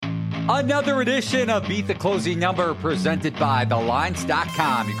Another edition of Beat the Closing Number presented by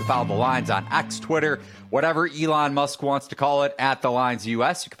TheLines.com. You can follow The Lines on X, Twitter, whatever Elon Musk wants to call it, at The Lines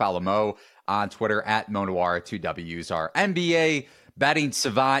US. You can follow Mo on Twitter at MoNoir, 2 W's, our NBA betting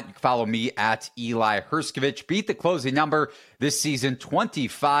savant. You can follow me at Eli Herskovich. Beat the Closing Number this season,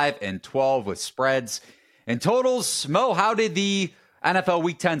 25-12 with spreads and totals. Mo, how did the NFL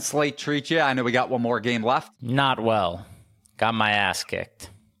Week 10 slate treat you? I know we got one more game left. Not well. Got my ass kicked.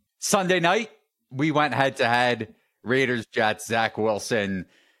 Sunday night, we went head-to-head. Raiders, Jets, Zach Wilson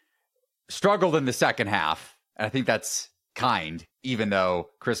struggled in the second half. And I think that's kind, even though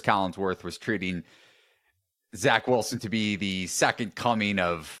Chris Collinsworth was treating Zach Wilson to be the second coming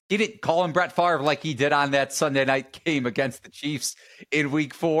of... He didn't call him Brett Favre like he did on that Sunday night game against the Chiefs in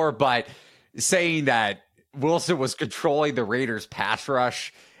Week 4, but saying that Wilson was controlling the Raiders' pass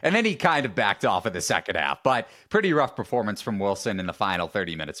rush, and then he kind of backed off in the second half. But pretty rough performance from Wilson in the final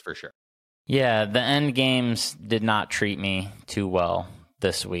 30 minutes for sure. Yeah, the end games did not treat me too well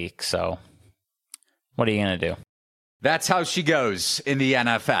this week. So what are you going to do? That's how she goes in the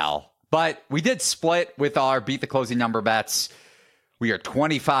NFL. But we did split with our Beat the Closing Number bets. We are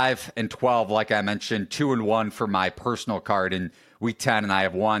 25-12, like I mentioned, 2-1 for my personal card in Week 10. And I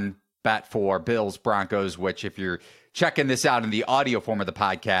have one bet for Bills Broncos, which if you're checking this out in the audio form of the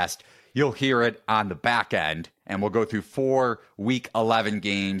podcast, you'll hear it on the back end. And we'll go through 4 Week 11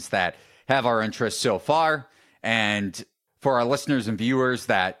 games that have our interest so far. And for our listeners and viewers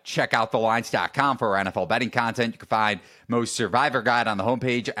that check out thelines.com for our NFL betting content, you can find Mo's Survivor Guide on the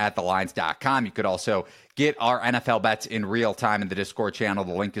homepage at thelines.com. You could also get our NFL bets in real time in the Discord channel.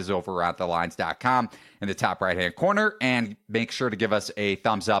 The link is over at thelines.com in the top right-hand corner. And make sure to give us a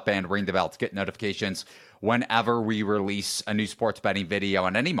thumbs up and ring the bell to get notifications whenever we release a new sports betting video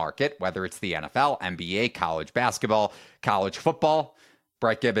on any market, whether it's the NFL, NBA, college basketball, college football.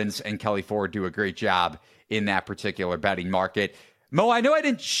 Brett Gibbons and Kelly Ford do a great job in that particular betting market. Mo, I know I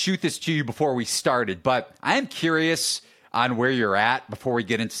didn't shoot this to you before we started, but I am curious on where you're at before we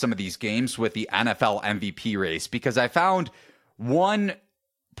get into some of these games with the NFL MVP race, because I found one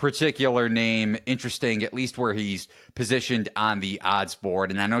particular name interesting, at least where he's positioned on the odds board.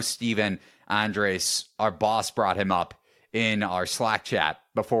 And I know Steven Andres, our boss, brought him up in our Slack chat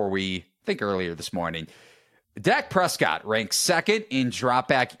before I think earlier this morning. Dak Prescott ranks second in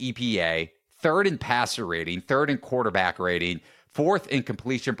dropback EPA, third in passer rating, third in quarterback rating, fourth in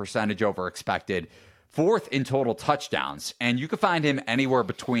completion percentage over expected, fourth in total touchdowns. And you can find him anywhere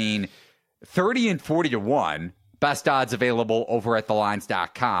between 30 and 40-1. Best odds available over at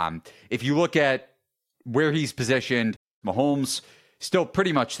thelines.com. If you look at where he's positioned, Mahomes still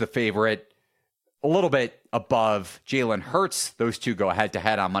pretty much the favorite, a little bit above Jalen Hurts. Those two go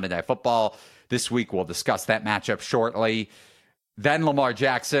head-to-head on Monday Night Football this week. We'll discuss that matchup shortly. Then Lamar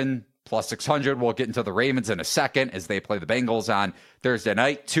Jackson, plus 600. We'll get into the Ravens in a second as they play the Bengals on Thursday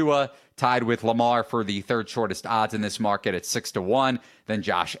night. Tua tied with Lamar for the third shortest odds in this market at 6-1. Then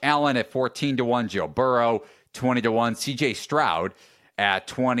Josh Allen at 14-1. Joe Burrow, 20-1. CJ Stroud at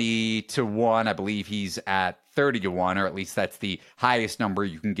 20-1. I believe he's at 30-1, or at least that's the highest number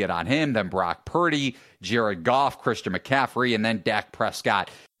you can get on him. Then Brock Purdy, Jared Goff, Christian McCaffrey, and then Dak Prescott.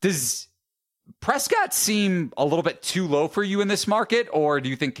 Does Prescott seem a little bit too low for you in this market, or do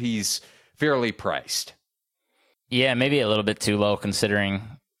you think he's fairly priced? Yeah, maybe a little bit too low considering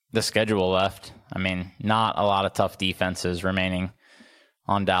the schedule left. I mean, not a lot of tough defenses remaining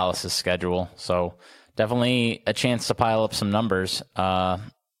on Dallas's schedule. So definitely a chance to pile up some numbers.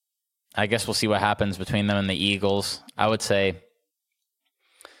 I guess we'll see what happens between them and the Eagles. I would say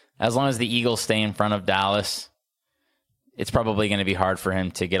as long as the Eagles stay in front of Dallas, it's probably going to be hard for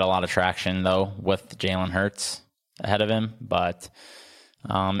him to get a lot of traction, though, with Jalen Hurts ahead of him. But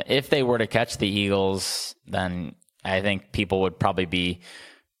if they were to catch the Eagles, then I think people would probably be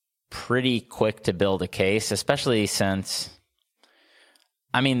pretty quick to build a case, especially since,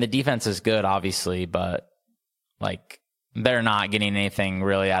 I mean, the defense is good, obviously, but like they're not getting anything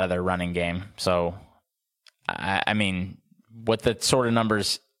really out of their running game. So, I mean, with the sort of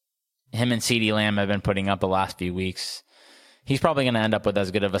numbers him and CeeDee Lamb have been putting up the last few weeks, he's probably going to end up with as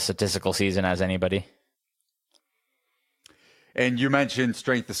good of a statistical season as anybody. And you mentioned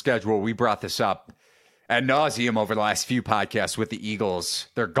strength of schedule. We brought this up ad nauseum over the last few podcasts with the Eagles.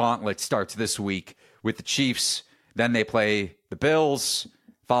 Their gauntlet starts this week with the Chiefs. Then they play the Bills.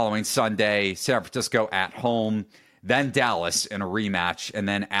 Following Sunday, San Francisco at home. Then Dallas in a rematch. And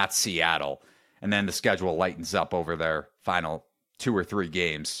then at Seattle. And then the schedule lightens up over their final 2 or 3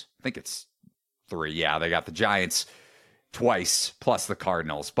 games. I think it's 3. Yeah, they got the Giants twice plus the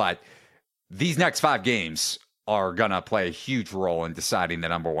Cardinals. But these next 5 games are going to play a huge role in deciding the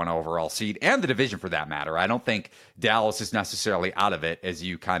number one overall seed and the division for that matter. I don't think Dallas is necessarily out of it, as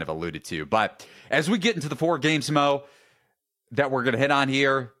you kind of alluded to. But as we get into the 4 games, Mo, that we're going to hit on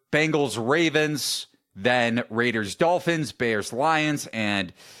here, Bengals, Ravens, then Raiders, Dolphins, Bears, Lions,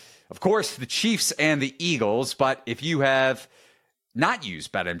 and of course the Chiefs and the Eagles. But if you have not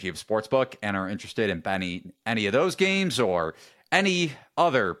used BetMGM Sportsbook and are interested in any of those games or any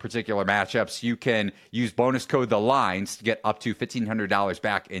other particular matchups, you can use bonus code The Lines to get up to $1,500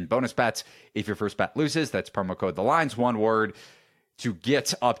 back in bonus bets. If your first bet loses, that's promo code The Lines, one word, to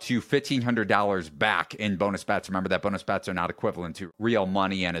get up to $1,500 back in bonus bets. Remember that bonus bets are not equivalent to real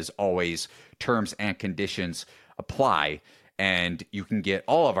money, and as always, terms and conditions apply. And you can get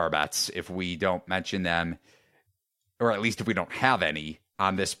all of our bets if we don't mention them, or at least if we don't have any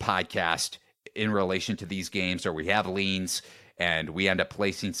on this podcast in relation to these games, or we have leans and we end up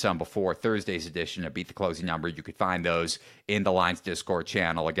placing some before Thursday's edition of Beat the Closing Number. You could find those in the Lines Discord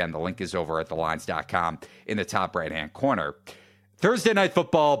channel. Again, the link is over at thelines.com in the top right-hand corner. Thursday Night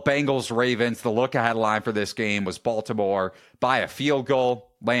Football, Bengals, Ravens. The look-ahead line for this game was Baltimore by a field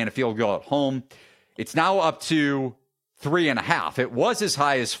goal, laying a field goal at home. It's now up to 3.5. It was as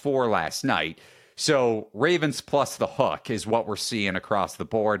high as 4 last night. So Ravens plus the hook is what we're seeing across the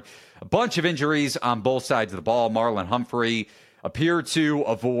board. A bunch of injuries on both sides of the ball. Marlon Humphrey appeared to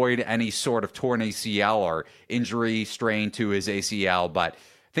avoid any sort of torn ACL or injury strain to his ACL, but I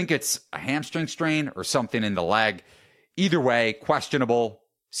think it's a hamstring strain or something in the leg. Either way, questionable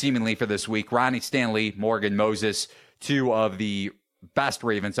seemingly for this week. Ronnie Stanley, Morgan Moses, 2 of the best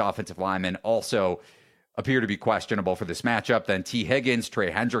Ravens offensive linemen, also appear to be questionable for this matchup. Then T. Higgins,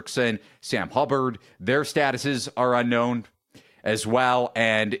 Trey Hendrickson, Sam Hubbard, their statuses are unknown as well.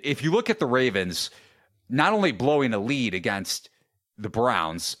 And if you look at the Ravens, not only blowing a lead against the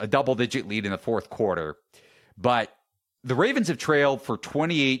Browns, a double-digit lead in the fourth quarter, but the Ravens have trailed for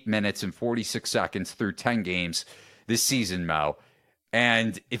 28 minutes and 46 seconds through 10 games this season, Mo.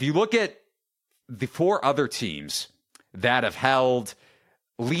 And if you look at the 4 other teams that have held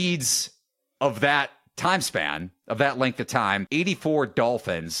leads of that time span, of that length of time, 84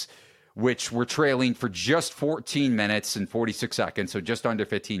 Dolphins, which were trailing for just 14 minutes and 46 seconds, so just under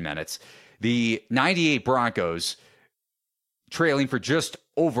 15 minutes. The 98 Broncos trailing for just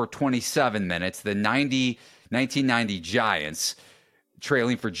over 27 minutes. The 1990 Giants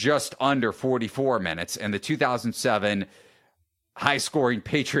trailing for just under 44 minutes. And the 2007 high-scoring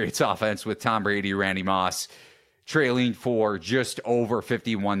Patriots offense with Tom Brady, Randy Moss, trailing for just over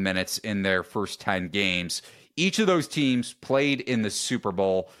 51 minutes in their first 10 games. Each of those teams played in the Super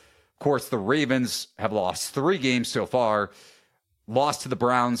Bowl. Of course, the Ravens have lost 3 games so far. Lost to the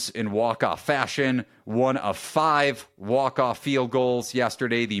Browns in walk-off fashion. 1 of 5 walk-off field goals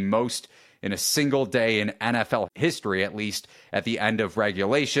yesterday, the most in a single day in NFL history, at least at the end of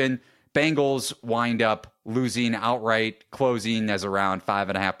regulation. Bengals wind up losing outright, closing as around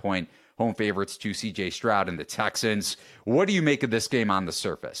 5.5-point home favorites to CJ Stroud and the Texans. What do you make of this game on the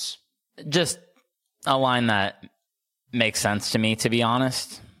surface? Just a line that makes sense to me, to be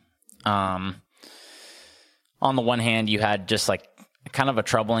honest. On the one hand, you had just like kind of a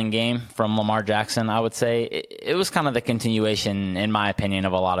troubling game from Lamar Jackson, I would say. It was kind of the continuation, in my opinion,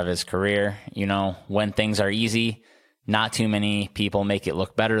 of a lot of his career. You know, when things are easy, not too many people make it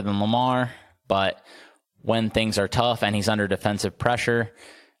look better than Lamar. But when things are tough and he's under defensive pressure,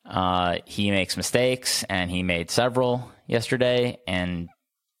 he makes mistakes, and he made several yesterday. And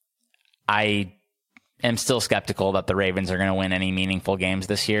I am still skeptical that the Ravens are going to win any meaningful games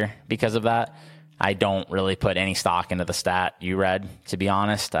this year because of that. I don't really put any stock into the stat you read, to be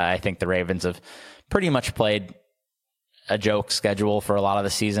honest. I think the Ravens have pretty much played a joke schedule for a lot of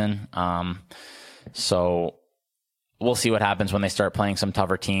the season. So we'll see what happens when they start playing some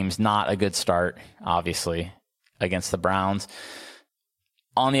tougher teams. Not a good start, obviously, against the Browns.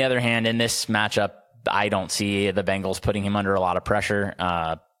 On the other hand, in this matchup, I don't see the Bengals putting him under a lot of pressure.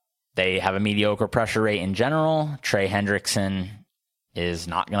 They have a mediocre pressure rate in general. Trey Hendrickson is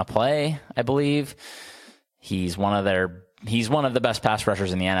not going to play, I believe. He's one of the best pass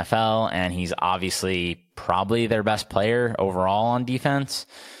rushers in the NFL, and he's obviously probably their best player overall on defense.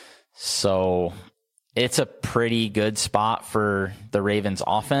 So it's a pretty good spot for the Ravens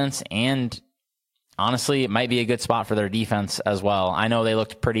offense, and honestly, it might be a good spot for their defense as well. I know they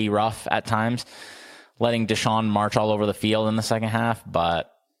looked pretty rough at times, letting Deshaun march all over the field in the second half, but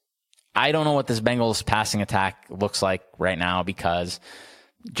I don't know what this Bengals passing attack looks like right now, because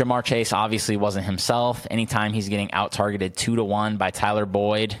Jamar Chase obviously wasn't himself. Anytime he's getting out-targeted 2-1 by Tyler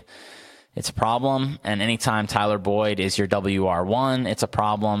Boyd, it's a problem. And anytime Tyler Boyd is your WR1, it's a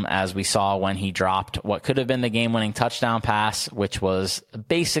problem, as we saw when he dropped what could have been the game-winning touchdown pass, which was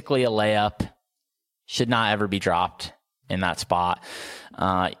basically a layup. Should not ever be dropped in that spot.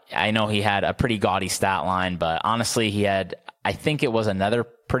 I know he had a pretty gaudy stat line, but honestly, he had, I think it was another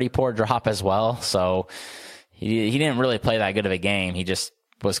pretty poor drop as well. So he didn't really play that good of a game. He just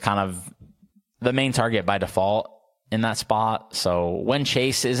was kind of the main target by default in that spot. So when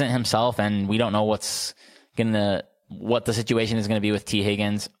Chase isn't himself and we don't know what the situation is going to be with T.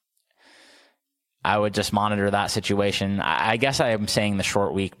 Higgins, I would just monitor that situation. I guess I am saying the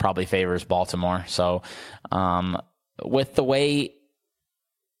short week probably favors Baltimore. So with the way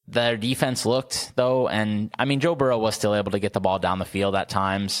their defense looked, though, and I mean, Joe Burrow was still able to get the ball down the field at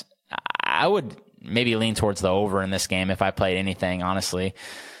times, I would maybe lean towards the over in this game if I played anything, honestly.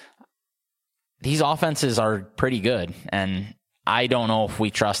 These offenses are pretty good, and I don't know if we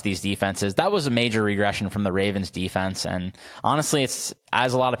trust these defenses. That was a major regression from the Ravens defense. And honestly, it's,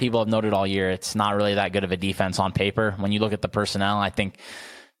 as a lot of people have noted all year, it's not really that good of a defense on paper. When you look at the personnel, I think,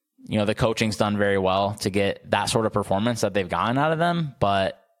 the coaching's done very well to get that sort of performance that they've gotten out of them.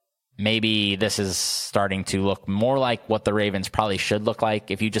 But maybe this is starting to look more like what the Ravens probably should look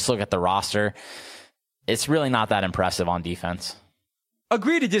like. If you just look at the roster, it's really not that impressive on defense.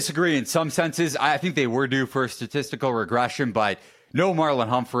 Agree to disagree in some senses. I think they were due for a statistical regression, but no Marlon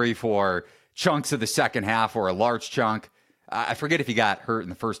Humphrey for chunks of the second half, or a large chunk. I forget if he got hurt in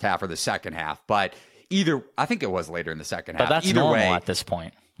the first half or the second half, but I think it was later in the second half. But that's either normal way, at this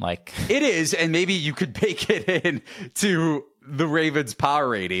point. It is, and maybe you could bake it in to the Ravens' power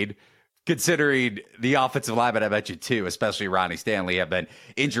rating, considering the offensive line, but I bet you too, especially Ronnie Stanley, have been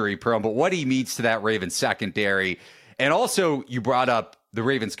injury prone. But what he means to that Ravens secondary, and also you brought up the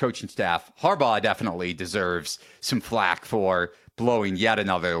Ravens coaching staff. Harbaugh definitely deserves some flack for blowing yet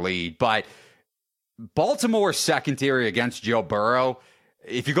another lead. But Baltimore's secondary against Joe Burrow,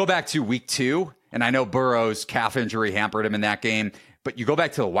 if you go back to week 2, and I know Burrow's calf injury hampered him in that game, but you go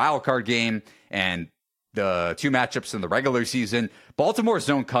back to the wild card game and the 2 matchups in the regular season, Baltimore's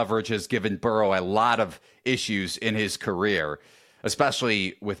zone coverage has given Burrow a lot of issues in his career,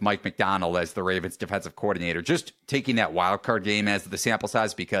 especially with Mike McDonald as the Ravens defensive coordinator. Just taking that wild card game as the sample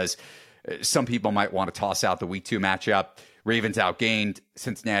size, because some people might want to toss out the week 2 matchup. Ravens outgained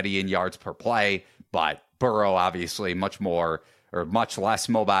Cincinnati in yards per play, but Burrow obviously much less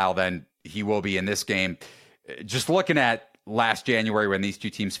mobile than he will be in this game. Just looking at last January when these two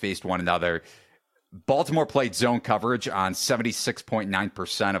teams faced one another, Baltimore played zone coverage on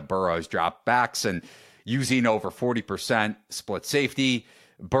 76.9% of Burrow's dropbacks and using over 40% split safety.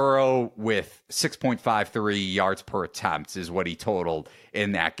 Burrow with 6.53 yards per attempt is what he totaled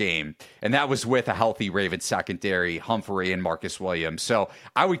in that game. And that was with a healthy Ravens secondary, Humphrey and Marcus Williams. So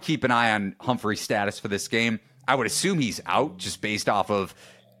I would keep an eye on Humphrey's status for this game. I would assume he's out just based off of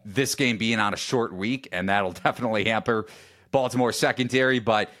this game being on a short week, and that'll definitely hamper Baltimore secondary.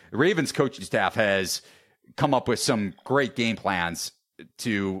 But the Ravens coaching staff has come up with some great game plans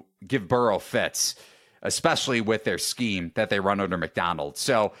to give Burrow fits, especially with their scheme that they run under McDonald.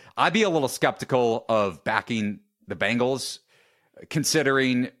 So I'd be a little skeptical of backing the Bengals,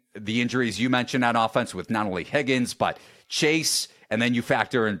 considering the injuries you mentioned on offense with not only Higgins, but Chase, and then you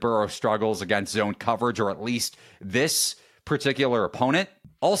factor in Burrow's struggles against zone coverage, or at least this particular opponent.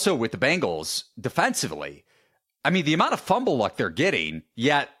 Also with the Bengals, defensively, I mean, the amount of fumble luck they're getting,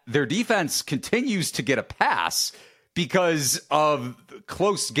 yet their defense continues to get a pass because of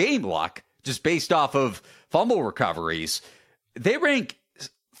close game luck, just based off of fumble recoveries. They rank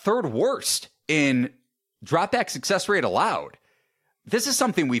 3rd worst in dropback success rate allowed. This is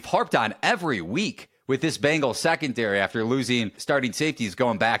something we've harped on every week with this Bengals secondary after losing starting safeties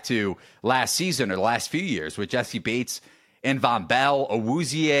going back to last season or the last few years with Jesse Bates and Von Bell.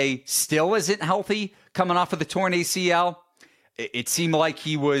 Awuzie still isn't healthy coming off of the torn ACL. It seemed like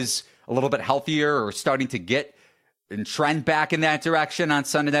he was a little bit healthier or starting to get and trend back in that direction on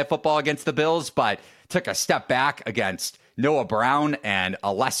Sunday Night Football against the Bills, but took a step back against Noah Brown and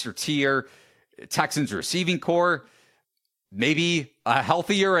a lesser tier Texans receiving core. Maybe a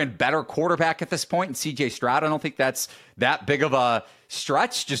healthier and better quarterback at this point in C.J. Stroud. I don't think that's that big of a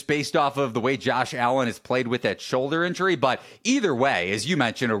stretch just based off of the way Josh Allen has played with that shoulder injury. But either way, as you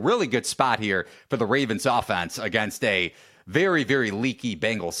mentioned, a really good spot here for the Ravens offense against a very, very leaky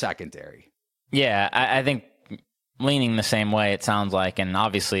Bengals secondary. Yeah, I think leaning the same way, it sounds like. And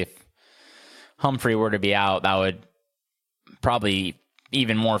obviously, if Humphrey were to be out, that would probably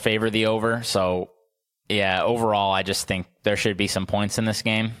even more favor the over. So, yeah, overall, I just think there should be some points in this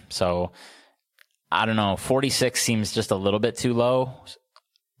game. So, I don't know. 46 seems just a little bit too low.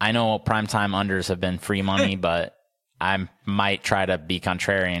 I know primetime unders have been free money, but I might try to be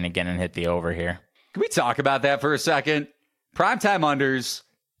contrarian again and hit the over here. Can we talk about that for a second? Primetime unders,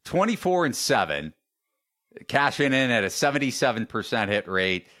 24-7, cashing in at a 77% hit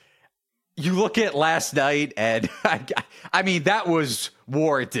rate. You look at last night, and I mean, that was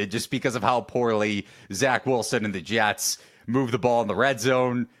warranted just because of how poorly Zach Wilson and the Jets moved the ball in the red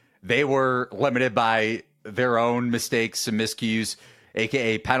zone. They were limited by their own mistakes and miscues,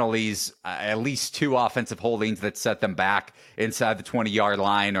 a.k.a. penalties, at least 2 offensive holdings that set them back inside the 20-yard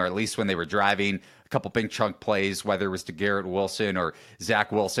line, or at least when they were driving. A couple big chunk plays, whether it was to Garrett Wilson or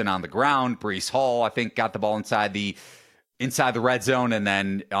Zach Wilson on the ground. Breece Hall, I think, got the ball inside the red zone, and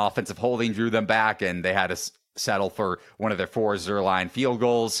then offensive holding drew them back, and they had to settle for one of their 4 zero-line field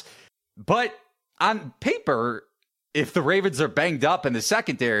goals. But on paper, if the Ravens are banged up in the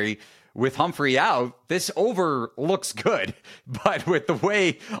secondary with Humphrey out, this over looks good. But with the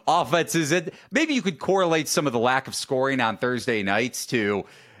way offenses, maybe you could correlate some of the lack of scoring on Thursday nights to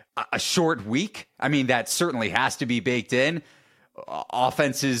a short week. I mean, that certainly has to be baked in.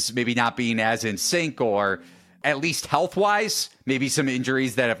 Offenses maybe not being as in sync, or at least health-wise, maybe some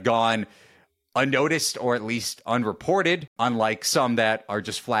injuries that have gone unnoticed or at least unreported, unlike some that are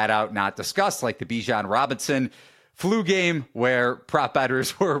just flat out not discussed, like the Bijan Robinson flu game, where prop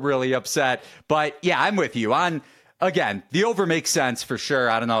bettors were really upset. But yeah, I'm with you on, again, the over makes sense for sure.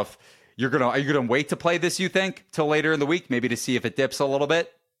 I don't know if are you gonna wait to play this, you think, till later in the week, maybe to see if it dips a little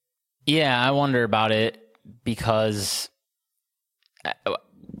bit? Yeah, I wonder about it because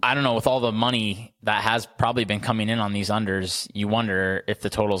I don't know, with all the money that has probably been coming in on these unders, you wonder if the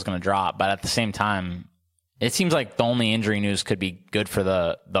total is going to drop. But at the same time, it seems like the only injury news could be good for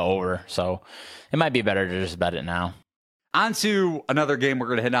the over. So it might be better to just bet it now. On to another game we're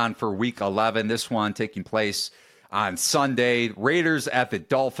going to hit on for Week 11. This one taking place on Sunday. Raiders at the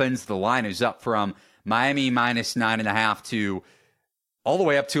Dolphins. The line is up from Miami minus 9.5 to all the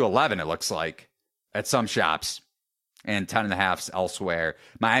way up to 11, it looks like, at some shops, and 10.5 elsewhere.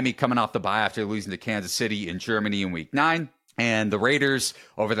 Miami coming off the bye after losing to Kansas City in Germany in Week 9. And the Raiders,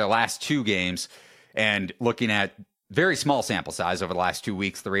 over their last 2 games, and looking at very small sample size over the last 2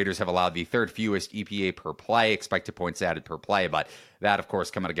 weeks, the Raiders have allowed the 3rd fewest EPA per play, expected points added per play. But that, of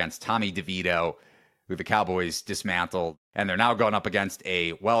course, coming against Tommy DeVito, who the Cowboys dismantled. And they're now going up against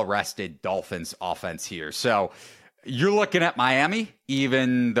a well-rested Dolphins offense here. So you're looking at Miami,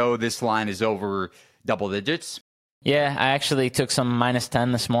 even though this line is over double digits. Yeah, I actually took some minus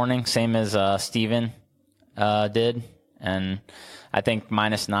 10 this morning, same as Steven did. And I think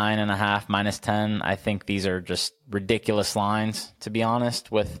minus 9.5, minus 10, I think these are just ridiculous lines, to be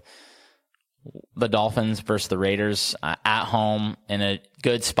honest, with the Dolphins versus the Raiders at home in a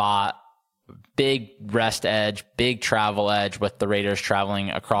good spot. Big rest edge, big travel edge with the Raiders traveling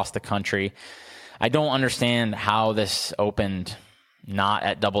across the country. I don't understand how this opened not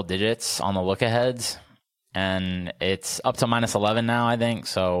at double digits on the look-aheads. And it's up to minus 11 now, I think.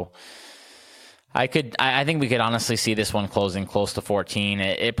 So I think we could honestly see this one closing close to 14.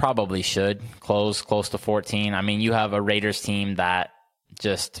 It probably should close close to 14. I mean, you have a Raiders team that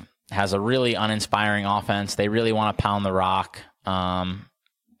just has a really uninspiring offense. They really want to pound the rock,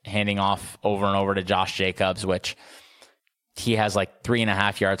 handing off over and over to Josh Jacobs, which he has like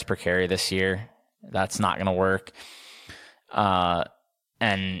 3.5 yards per carry this year. That's not going to work.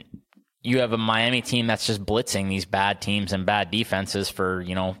 And you have a Miami team that's just blitzing these bad teams and bad defenses for,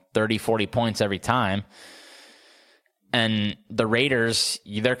 30, 40 points every time. And the Raiders,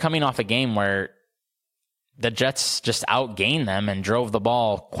 they're coming off a game where the Jets just outgained them and drove the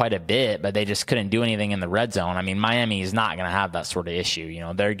ball quite a bit, but they just couldn't do anything in the red zone. I mean, Miami is not going to have that sort of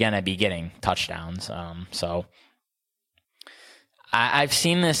issue. They're going to be getting touchdowns. So I've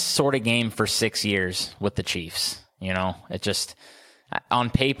seen this sort of game for 6 years with the Chiefs. It just,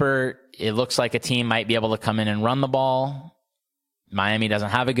 on paper, it looks like a team might be able to come in and run the ball. Miami doesn't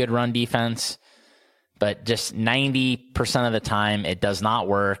have a good run defense, but just 90% of the time, it does not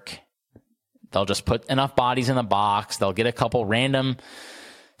work. They'll just put enough bodies in the box. They'll get a couple random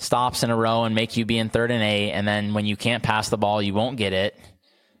stops in a row and make you be in 3rd and 8. And then when you can't pass the ball, you won't get it.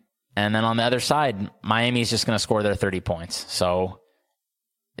 And then on the other side, Miami's just going to score their 30 points. So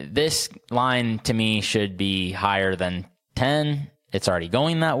this line to me should be higher than 10. It's already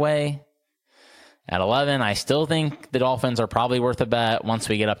going that way. At 11, I still think the Dolphins are probably worth a bet. Once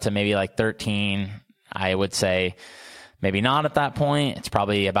we get up to maybe like 13, I would say maybe not at that point. It's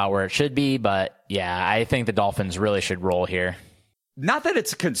probably about where it should be. But yeah, I think the Dolphins really should roll here. Not that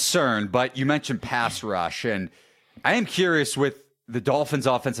it's a concern, but you mentioned pass rush. And I am curious with the Dolphins'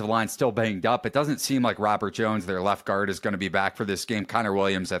 offensive line still banged up. It doesn't seem like Robert Jones, their left guard, is going to be back for this game. Connor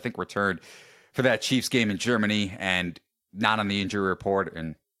Williams, I think, returned for that Chiefs game in Germany and not on the injury report,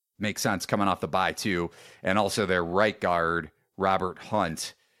 and makes sense coming off the bye too. And also their right guard, Robert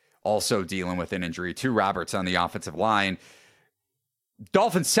Hunt, also dealing with an injury. 2 Roberts on the offensive line.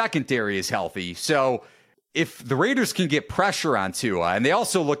 Dolphins secondary is healthy. So if the Raiders can get pressure on Tua, and they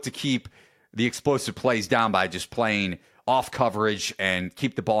also look to keep the explosive plays down by just playing off coverage and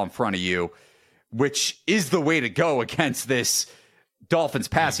keep the ball in front of you, which is the way to go against this Dolphins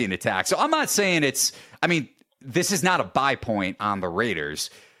passing attack. So I'm not saying this is not a buy point on the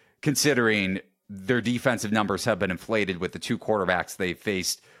Raiders, considering their defensive numbers have been inflated with the 2 quarterbacks they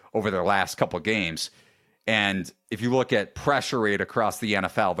faced over their last couple games. And if you look at pressure rate across the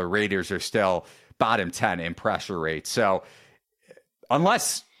NFL, the Raiders are still bottom 10 in pressure rate. So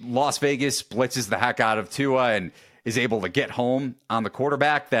unless Las Vegas blitzes the heck out of Tua and is able to get home on the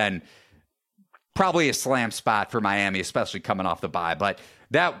quarterback, then probably a slam spot for Miami, especially coming off the bye. But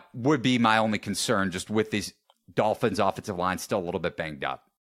that would be my only concern, just with these Dolphins offensive line still a little bit banged up.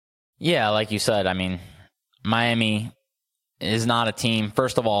 Yeah, like you said, Miami is not a team,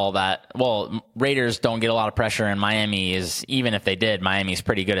 first of all, Raiders don't get a lot of pressure, and Miami is, even if they did, Miami's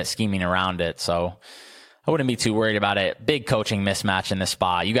pretty good at scheming around it. So I wouldn't be too worried about it. Big coaching mismatch in this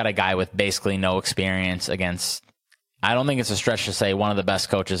spot. You got a guy with basically no experience against, I don't think it's a stretch to say, one of the best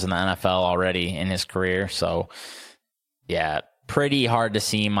coaches in the NFL already in his career. So yeah, pretty hard to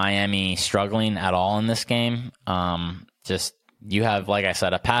see Miami struggling at all in this game. You have, like I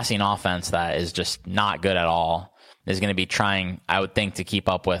said, a passing offense that is just not good at all. Is going to be trying, I would think, to keep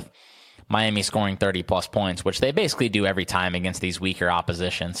up with Miami scoring 30-plus points, which they basically do every time against these weaker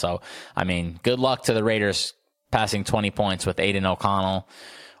opposition. So, good luck to the Raiders passing 20 points with Aiden O'Connell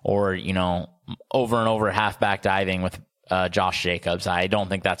or, over and over halfback diving with Josh Jacobs. I don't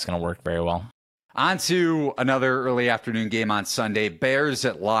think that's going to work very well. On to another early afternoon game on Sunday, Bears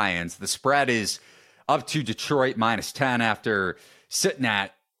at Lions. The spread is up to Detroit -10 after sitting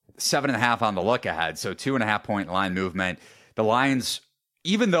at 7.5 on the look ahead. So 2.5 point line movement. The Lions,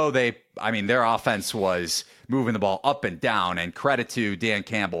 even though their offense was moving the ball up and down, and credit to Dan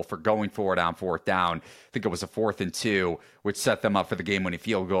Campbell for going for it on 4th down. I think it was a 4th and 2, which set them up for the game-winning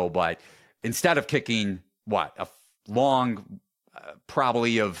field goal. But instead of kicking, a long,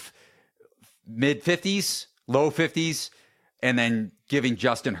 probably of mid-50s, low 50s, and then giving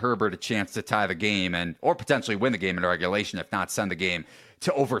Justin Herbert a chance to tie the game or potentially win the game in regulation, if not send the game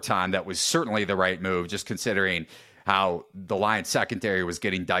to overtime, that was certainly the right move, just considering how the Lions secondary was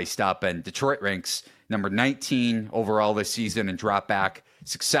getting diced up. And Detroit ranks number 19 overall this season in drop back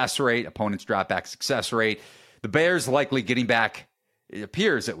success rate, opponents drop back success rate. The Bears likely getting back, it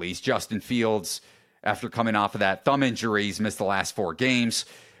appears at least, Justin Fields after coming off of that thumb injury. He's missed the last 4 games.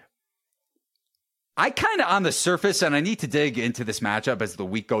 I kind of, on the surface, and I need to dig into this matchup as the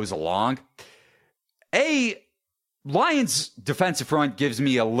week goes along, Lions defensive front gives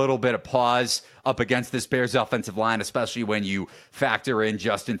me a little bit of pause up against this Bears offensive line, especially when you factor in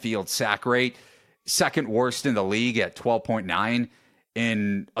Justin Fields' sack rate, second worst in the league at 12.9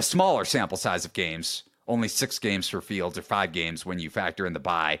 in a smaller sample size of games. Only 6 games for Fields, or 5 games when you factor in the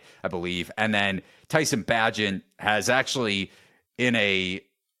bye, I believe. And then Tyson Bagent has actually, in a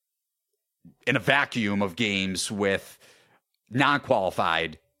vacuum of games with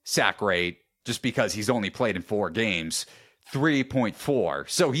non-qualified sack rate, just because he's only played in 4 games, 3.4.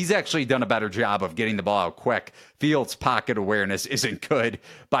 So he's actually done a better job of getting the ball out quick. Fields' pocket awareness isn't good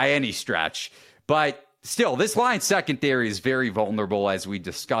by any stretch. But still, this Lions secondary is very vulnerable, as we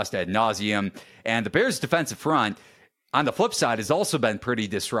discussed ad nauseum. And the Bears' defensive front, on the flip side, has also been pretty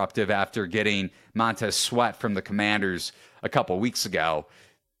disruptive after getting Montez Sweat from the Commanders a couple weeks ago.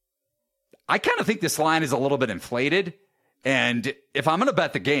 I kind of think this line is a little bit inflated. And if I'm going to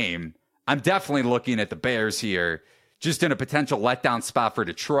bet the game, I'm definitely looking at the Bears here, just in a potential letdown spot for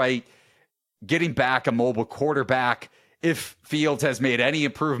Detroit, getting back a mobile quarterback. If Fields has made any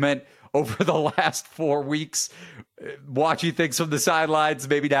improvement over the last 4 weeks, watching things from the sidelines,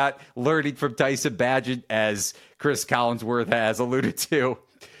 maybe not learning from Tyson Bagent, as Chris Collinsworth has alluded to.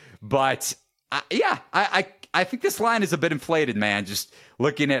 But I think this line is a bit inflated, man, just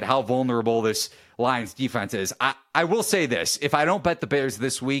looking at how vulnerable this Lions defense is. I will say this. If I don't bet the Bears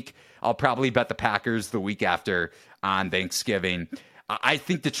this week, I'll probably bet the Packers the week after on Thanksgiving. I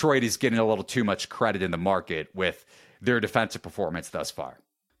think Detroit is getting a little too much credit in the market with their defensive performance thus far.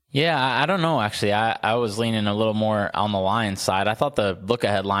 Yeah, I don't know, actually. I was leaning a little more on the Lions side. I thought the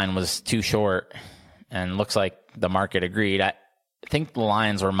look-ahead line was too short, and looks like the market agreed. I think the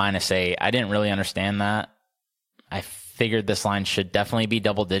Lions were -8. I didn't really understand that. I figured this line should definitely be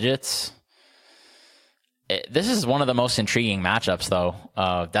double digits. This is one of the most intriguing matchups, though,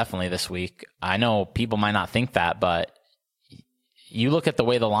 definitely this week. I know people might not think that, but you look at the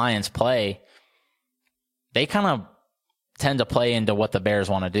way the Lions play, they kind of tend to play into what the Bears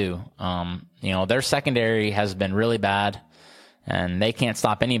want to do. Their secondary has been really bad, and they can't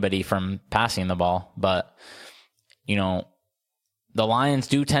stop anybody from passing the ball. But, the Lions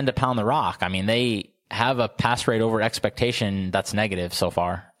do tend to pound the rock. I mean, they have a pass rate over expectation that's negative so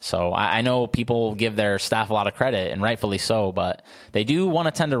far. So I know people give their staff a lot of credit, and rightfully so, but they do want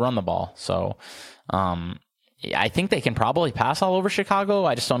to tend to run the ball. So I think they can probably pass all over Chicago.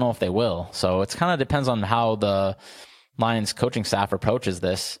 I just don't know if they will. So it kind of depends on how the Lions coaching staff approaches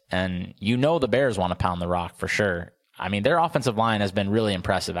this. And the Bears want to pound the rock for sure. I mean, their offensive line has been really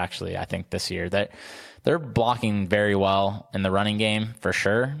impressive, actually, I think, this year. They're blocking very well in the running game for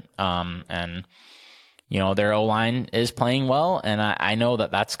sure. Their O-line is playing well, and I know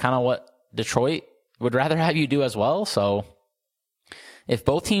that's kind of what Detroit would rather have you do as well. So if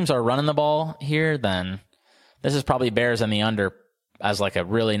both teams are running the ball here, then this is probably Bears and the under as like a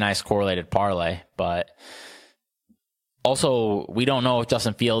really nice correlated parlay. But also, we don't know if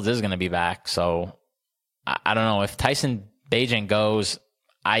Justin Fields is going to be back. So I don't know. If Tyson Bagent goes,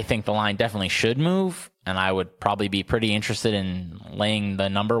 I think the line definitely should move, and I would probably be pretty interested in laying the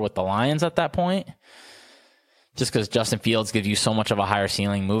number with the Lions at that point. Just because Justin Fields gives you so much of a higher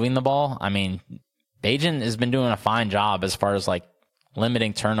ceiling moving the ball. I mean, Bagent has been doing a fine job as far as like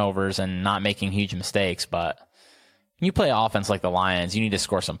limiting turnovers and not making huge mistakes. But when you play offense like the Lions, you need to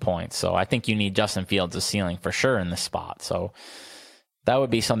score some points. So I think you need Justin Fields' ceiling for sure in this spot. So that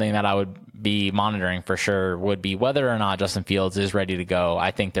would be something that I would be monitoring for sure, would be whether or not Justin Fields is ready to go. I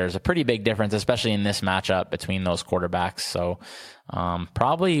think there's a pretty big difference, especially in this matchup between those quarterbacks. So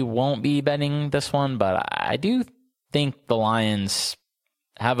probably won't be betting this one, but I do think the Lions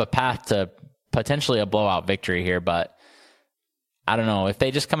have a path to potentially a blowout victory here. But I don't know. If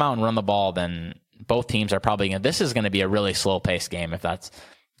they just come out and run the ball, then both teams are probably going to, this is going to be a really slow paced game because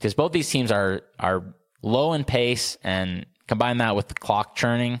both these teams are low in pace, and combine that with the clock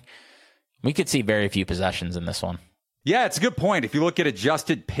churning, we could see very few possessions in this one. Yeah, it's a good point. If you look at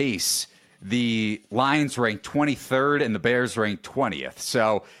adjusted pace, the Lions rank 23rd and the Bears rank 20th.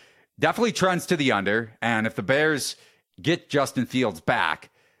 So definitely trends to the under. And if the Bears get Justin Fields back,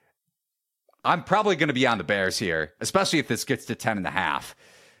 I'm probably going to be on the Bears here, especially if this gets to 10.5.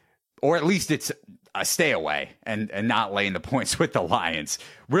 Or at least it's a stay away and not laying the points with the Lions.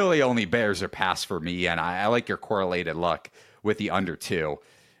 Really only Bears are pass for me, and I like your correlated look with the under 2.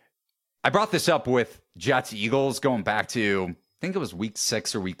 I brought this up with Jets-Eagles going back to, I think it was week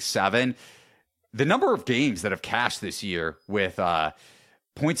 6 or week 7. The number of games that have cashed this year with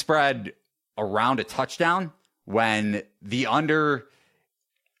point spread around a touchdown when the under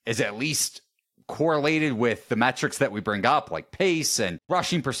is at least correlated with the metrics that we bring up, like pace and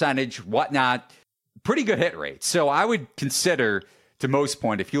rushing percentage, whatnot. Pretty good hit rate. So I would consider, to most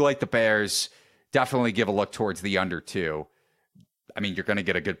point, if you like the Bears, definitely give a look towards the under 2. I mean, you're going to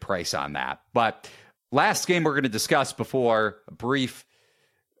get a good price on that. But last game we're going to discuss before a brief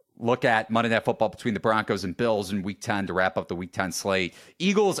look at Monday Night Football between the Broncos and Bills in Week 10 to wrap up the Week 10 slate.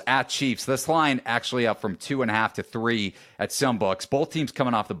 Eagles at Chiefs. This line actually up from 2.5 to 3 at some books. Both teams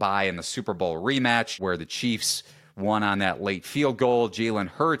coming off the bye in the Super Bowl rematch where the Chiefs won on that late field goal. Jalen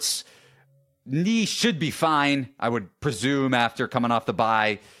Hurts' knee should be fine, I would presume, after coming off the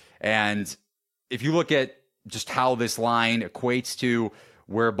bye. And if you look at just how this line equates to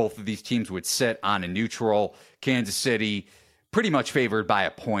where both of these teams would sit on a neutral, Kansas City pretty much favored by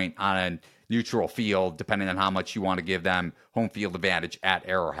a point on a neutral field, depending on how much you want to give them home field advantage at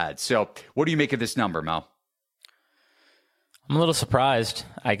Arrowhead. So what do you make of this number, Mel? I'm a little surprised,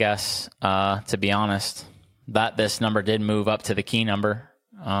 I guess, to be honest, that this number did move up to the key number.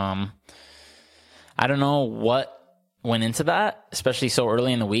 I don't know what went into that, especially so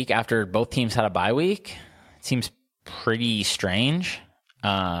early in the week after both teams had a bye week. It seems pretty strange.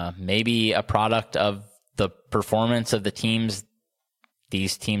 Maybe a product of the performance of the teams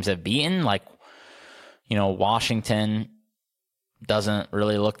these teams have beaten. Like, Washington doesn't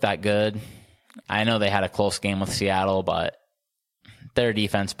really look that good. I know they had a close game with Seattle, but their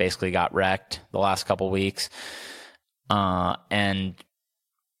defense basically got wrecked the last couple weeks. And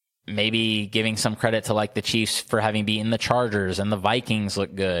maybe giving some credit to like the Chiefs for having beaten the Chargers, and the Vikings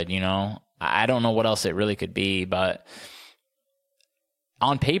look good. I don't know what else it really could be, but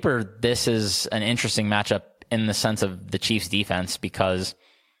on paper, this is an interesting matchup in the sense of the Chiefs defense, because,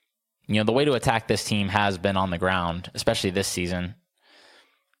 the way to attack this team has been on the ground, especially this season.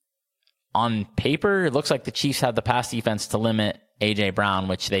 on paper, it looks like the Chiefs had the pass defense to limit A.J. Brown,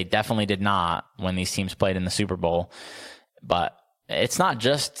 which they definitely did not when these teams played in the Super Bowl. But it's not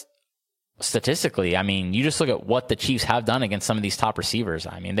just statistically. I mean, you just look at what the Chiefs have done against some of these top receivers.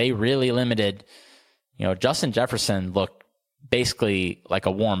 I mean, they really limited, Justin Jefferson looked basically like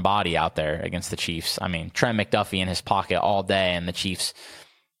a warm body out there against the Chiefs. I mean, Trent McDuffie in his pocket all day, and the Chiefs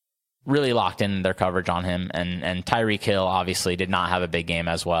really locked in their coverage on him. And Tyreek Hill obviously did not have a big game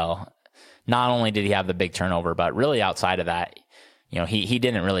as well. Not only did he have the big turnover, but really outside of that, he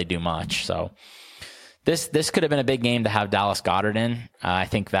didn't really do much. So this could have been a big game to have Dallas Goedert in. I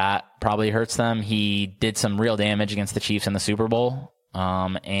think that probably hurts them. He did some real damage against the Chiefs in the Super Bowl.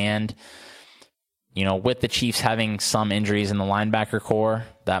 And with the Chiefs having some injuries in the linebacker core,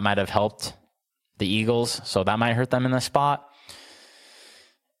 that might have helped the Eagles. So that might hurt them in this spot.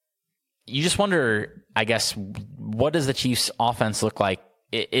 You just wonder, I guess, what does the Chiefs offense look like?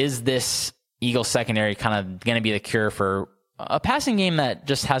 Is this Eagles secondary kind of going to be the cure for a passing game that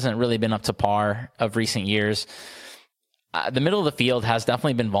just hasn't really been up to par of recent years? The middle of the field has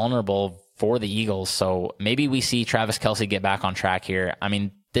definitely been vulnerable for the Eagles, so maybe we see Travis Kelce get back on track here. I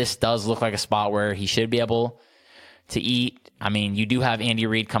mean, this does look like a spot where he should be able to eat. I mean, you do have Andy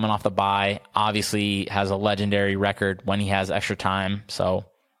Reid coming off the bye, obviously has a legendary record when he has extra time, so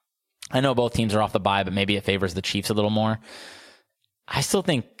I know both teams are off the bye, but maybe it favors the Chiefs a little more. I still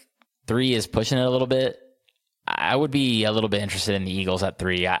think 3 is pushing it a little bit. I would be a little bit interested in the Eagles at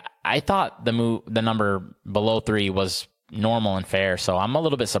 3. I thought the number below 3 was normal and fair, so I'm a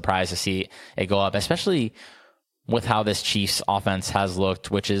little bit surprised to see it go up, especially with how this Chiefs offense has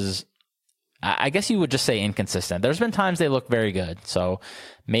looked, which is, I guess you would just say, inconsistent. There's been times they look very good, so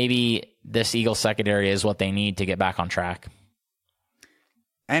maybe this Eagles secondary is what they need to get back on track.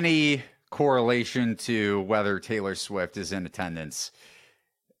 Any correlation to whether Taylor Swift is in attendance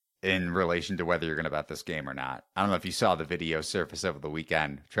in relation to whether you're going to bet this game or not? I don't know if you saw the video surface over the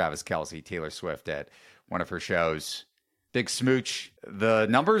weekend. Travis Kelce, Taylor Swift at one of her shows. Big smooch. The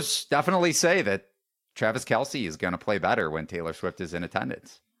numbers definitely say that Travis Kelce is going to play better when Taylor Swift is in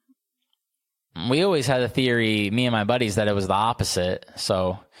attendance. We always had a theory, me and my buddies, that it was the opposite.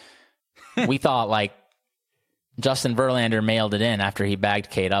 So we thought like Justin Verlander mailed it in after he bagged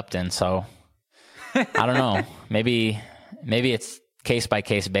Kate Upton. So I don't know. Maybe it's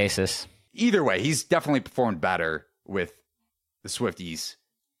case-by-case basis. Either way, he's definitely performed better with the Swifties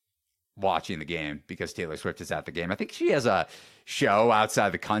watching the game because Taylor Swift is at the game. I think she has a show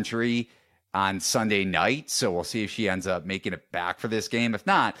outside the country on Sunday night, so we'll see if she ends up making it back for this game. If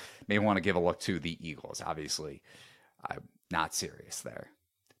not, may want to give a look to the Eagles. Obviously, I'm not serious there.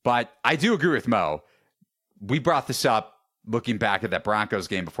 But I do agree with Mo. We brought this up looking back at that Broncos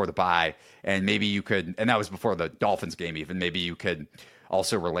game before the bye, and maybe you could, and that was before the Dolphins game even, maybe you could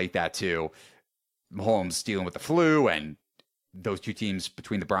also relate that to Mahomes dealing with the flu and those two teams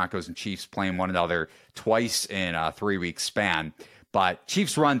between the Broncos and Chiefs playing one another twice in a 3-week span. But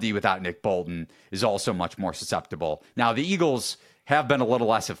Chiefs run D without Nick Bolton is also much more susceptible. Now, the Eagles have been a little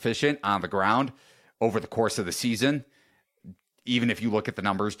less efficient on the ground over the course of the season. Even if you look at the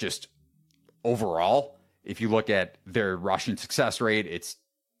numbers just overall, if you look at their rushing success rate, it's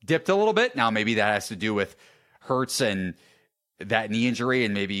dipped a little bit. Now, maybe that has to do with Hurts and that knee injury,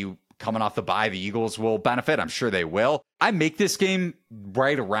 and maybe coming off the bye, the Eagles will benefit. I'm sure they will. I make this game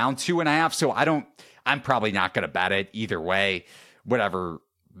right around 2.5, so I'm probably not going to bet it either way. Whatever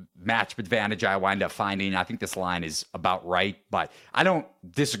matchup advantage I wind up finding, I think this line is about right, but I don't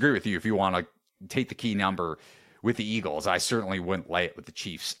disagree with you if you want to take the key number with the Eagles. I certainly wouldn't lay it with the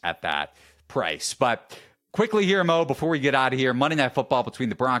Chiefs at that price. But quickly here, Mo, before we get out of here, Monday Night Football between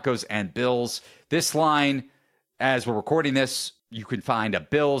the Broncos and Bills. This line, as we're recording this, you can find a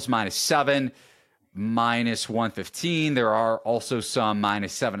Bills -7, -115. There are also some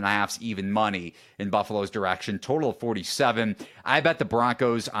 -7.5s even money in Buffalo's direction. Total of 47. I bet the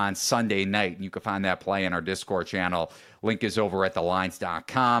Broncos on Sunday night, and you can find that play in our Discord channel. Link is over at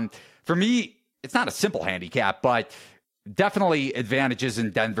thelines.com. For me, it's not a simple handicap, but definitely advantages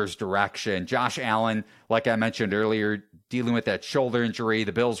in Denver's direction. Josh Allen, like I mentioned earlier, dealing with that shoulder injury.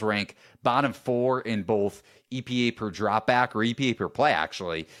 The Bills rank bottom 4 in both EPA per dropback, or EPA per play,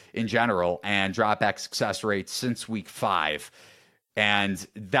 actually, in general, and dropback success rate since week 5. And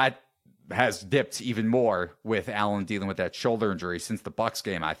that has dipped even more with Allen dealing with that shoulder injury since the Bucs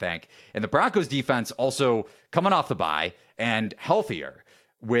game, I think. And the Broncos defense also coming off the bye and healthier,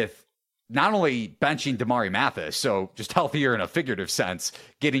 with not only benching Damari Mathis, so just healthier in a figurative sense,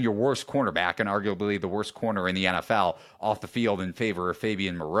 getting your worst cornerback and arguably the worst corner in the NFL off the field in favor of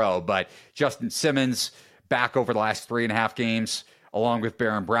Fabian Moreau, but Justin Simmons back over the last 3.5 games, along with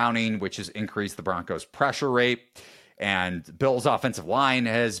Baron Browning, which has increased the Broncos' pressure rate. And Bills' offensive line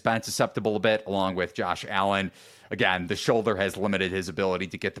has been susceptible a bit, along with Josh Allen. Again, the shoulder has limited his ability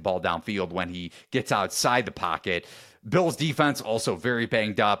to get the ball downfield when he gets outside the pocket. Bills' defense also very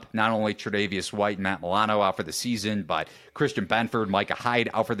banged up. Not only Tre'Davious White and Matt Milano out for the season, but Christian Benford, Micah Hyde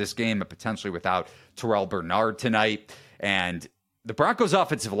out for this game, and potentially without Terrell Bernard tonight. And the Broncos'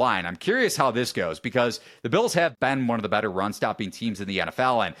 offensive line, I'm curious how this goes, because the Bills have been one of the better run-stopping teams in the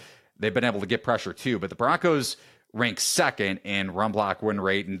NFL, and they've been able to get pressure too. But the Broncos rank second in run block win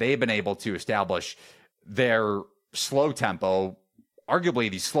rate, and they've been able to establish their slow tempo,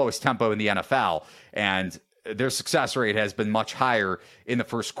 arguably the slowest tempo in the NFL, and their success rate has been much higher in the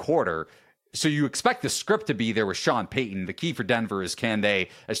first quarter. So you expect the script to be there with Sean Payton. The key for Denver is, can they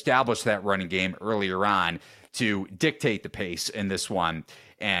establish that running game earlier on to dictate the pace in this one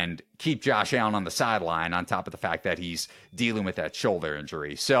and keep Josh Allen on the sideline, on top of the fact that he's dealing with that shoulder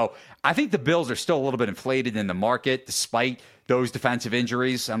injury. So I think the Bills are still a little bit inflated in the market despite those defensive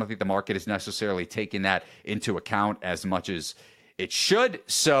injuries. I don't think the market is necessarily taking that into account as much as it should.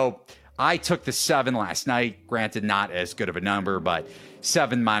 So I took the 7 last night. Granted, not as good of a number, but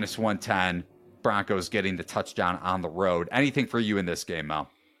 7 minus 110. Broncos getting the touchdown on the road. Anything for you in this game, Mo?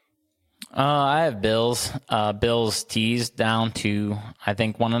 I have Bills. Bills teased down to, I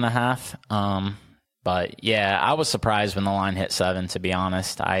think, 1.5. But yeah, I was surprised when the line hit 7, to be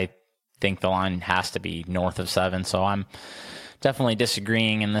honest. I think the line has to be north of 7. So I'm definitely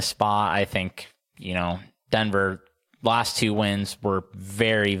disagreeing in this spot. I think, Denver last 2 wins were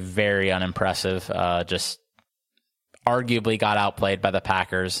very, very unimpressive. Just arguably got outplayed by the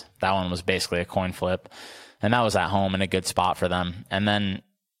Packers. That one was basically a coin flip. And that was at home in a good spot for them. And then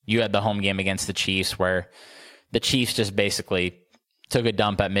you had the home game against the Chiefs where the Chiefs just basically took a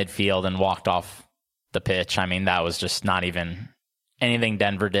dump at midfield and walked off the pitch. I mean, that was just not even anything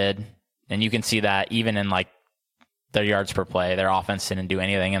Denver did. And you can see that even in their yards per play, their offense didn't do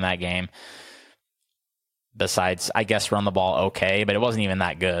anything in that game. Besides, I guess, run the ball okay, but it wasn't even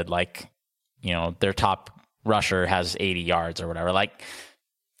that good. Their top rusher has 80 yards or whatever.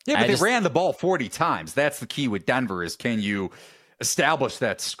 Yeah, but they ran the ball 40 times. That's the key with Denver, is can you establish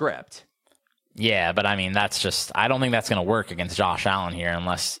that script? Yeah, but I mean, I don't think that's going to work against Josh Allen here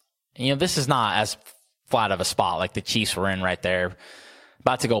unless, this is not as flat of a spot like the Chiefs were in right there,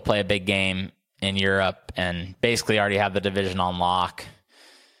 about to go play a big game in Europe and basically already have the division on lock.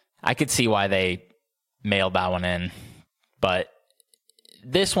 I could see why they mailed that one in. But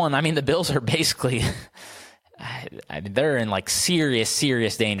this one, I mean, the Bills are basically, they're in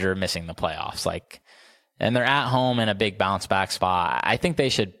serious danger of missing the playoffs. And they're at home in a big bounce back spot. I think they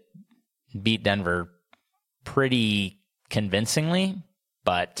should beat Denver pretty convincingly.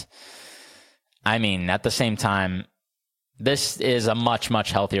 But I mean, at the same time, this is a much,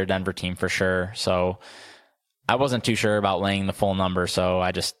 much healthier Denver team for sure. So I wasn't too sure about laying the full number. So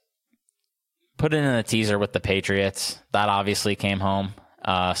I just put it in a teaser with the Patriots. That obviously came home.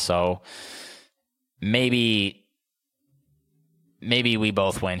 So maybe we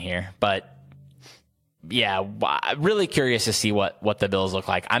both win here. But yeah, really curious to see what the Bills look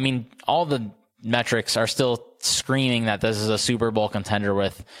like. I mean, all the metrics are still screaming that this is a Super Bowl contender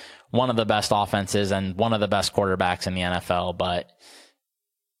with one of the best offenses and one of the best quarterbacks in the NFL. But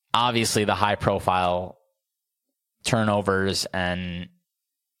obviously the high profile turnovers and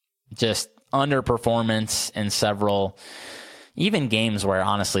just underperformance in several, even games where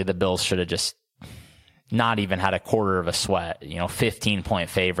honestly the Bills should have just not even had a quarter of a sweat, 15-point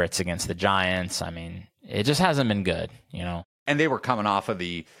favorites against the Giants. I mean, it just hasn't been good, And they were coming off of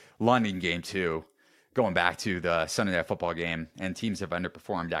the London game too, going back to the Sunday Night Football game, and teams have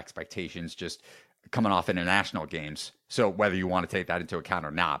underperformed expectations just coming off international games. So whether you want to take that into account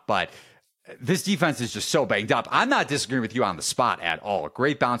or not, but this defense is just so banged up. I'm not disagreeing with you on the spot at all. A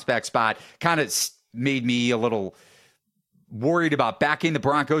great bounce back spot. Kind of made me a little worried about backing the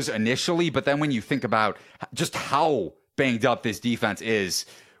Broncos initially, but then when you think about just how banged up this defense is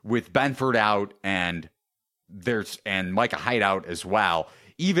with Benford out and Micah Hyde out as well,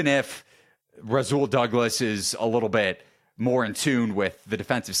 even if Rasul Douglas is a little bit more in tune with the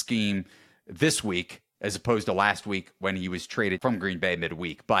defensive scheme this week as opposed to last week when he was traded from Green Bay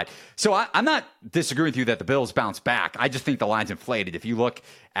midweek. But so I'm not disagreeing with you that the Bills bounce back. I just think the line's inflated. If you look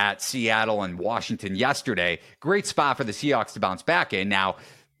at Seattle and Washington yesterday, great spot for the Seahawks to bounce back in. Now,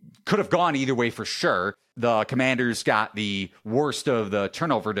 could have gone either way for sure. The Commanders got the worst of the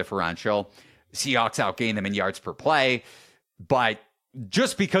turnover differential. Seahawks outgained them in yards per play. But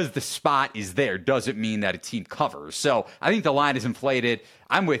just because the spot is there doesn't mean that a team covers. So I think the line is inflated.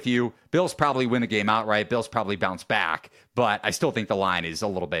 I'm with you. Bills probably win the game outright. Bills probably bounce back, but I still think the line is a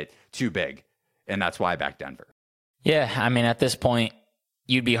little bit too big, and that's why I back Denver. Yeah, I mean, at this point,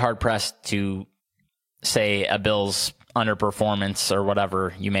 you'd be hard-pressed to say a Bills underperformance or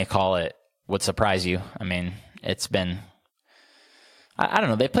whatever you may call it would surprise you. I mean, it's been, I don't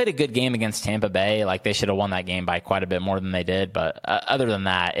know, they played a good game against Tampa Bay. Like, they should have won that game by quite a bit more than they did. But other than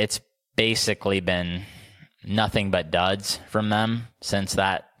that, it's basically been nothing but duds from them since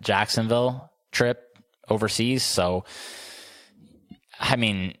that Jacksonville trip overseas. So, I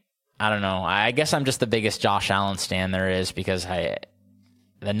mean, I don't know. I guess I'm just the biggest Josh Allen stan there is because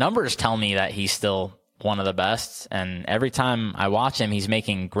the numbers tell me that he's still one of the best. And every time I watch him, he's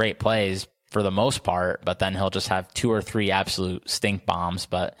making great plays for the most part, but then he'll just have 2 or 3 absolute stink bombs.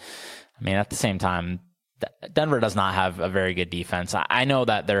 But I mean, at the same time, Denver does not have a very good defense. I know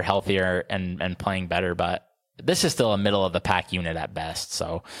that they're healthier and playing better, but this is still a middle of the pack unit at best.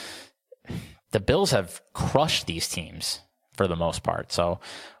 So the Bills have crushed these teams for the most part. So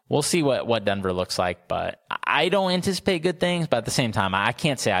we'll see what Denver looks like, but I don't anticipate good things. But at the same time, I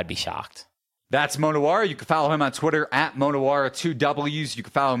can't say I'd be shocked. That's Monowara. You can follow him on Twitter at Monowara, 2 W's. You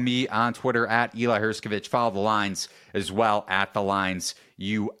can follow me on Twitter at Eli Herskovich. Follow the Lines as well at the Lines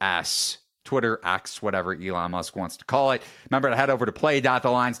US. Twitter, X, whatever Elon Musk wants to call it. Remember to head over to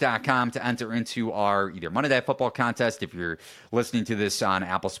play.thelines.com to enter into our either Monday Night Football contest if you're listening to this on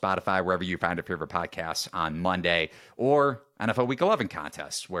Apple, Spotify, wherever you find your favorite podcasts on Monday, or NFL Week 11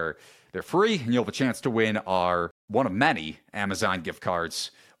 contests where they're free and you'll have a chance to win our one of many Amazon gift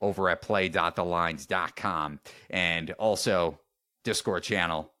cards over at play.thelines.com, and also Discord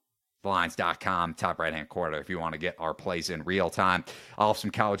channel, thelines.com, top right-hand corner if you want to get our plays in real time. I'll have some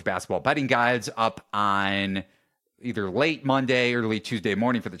college basketball betting guides up on either late Monday, early Tuesday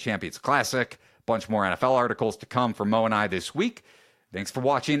morning for the Champions Classic. Bunch more NFL articles to come from Mo and I this week. Thanks for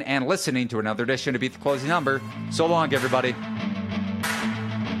watching and listening to another edition of Beat the Closing Number. So long, everybody.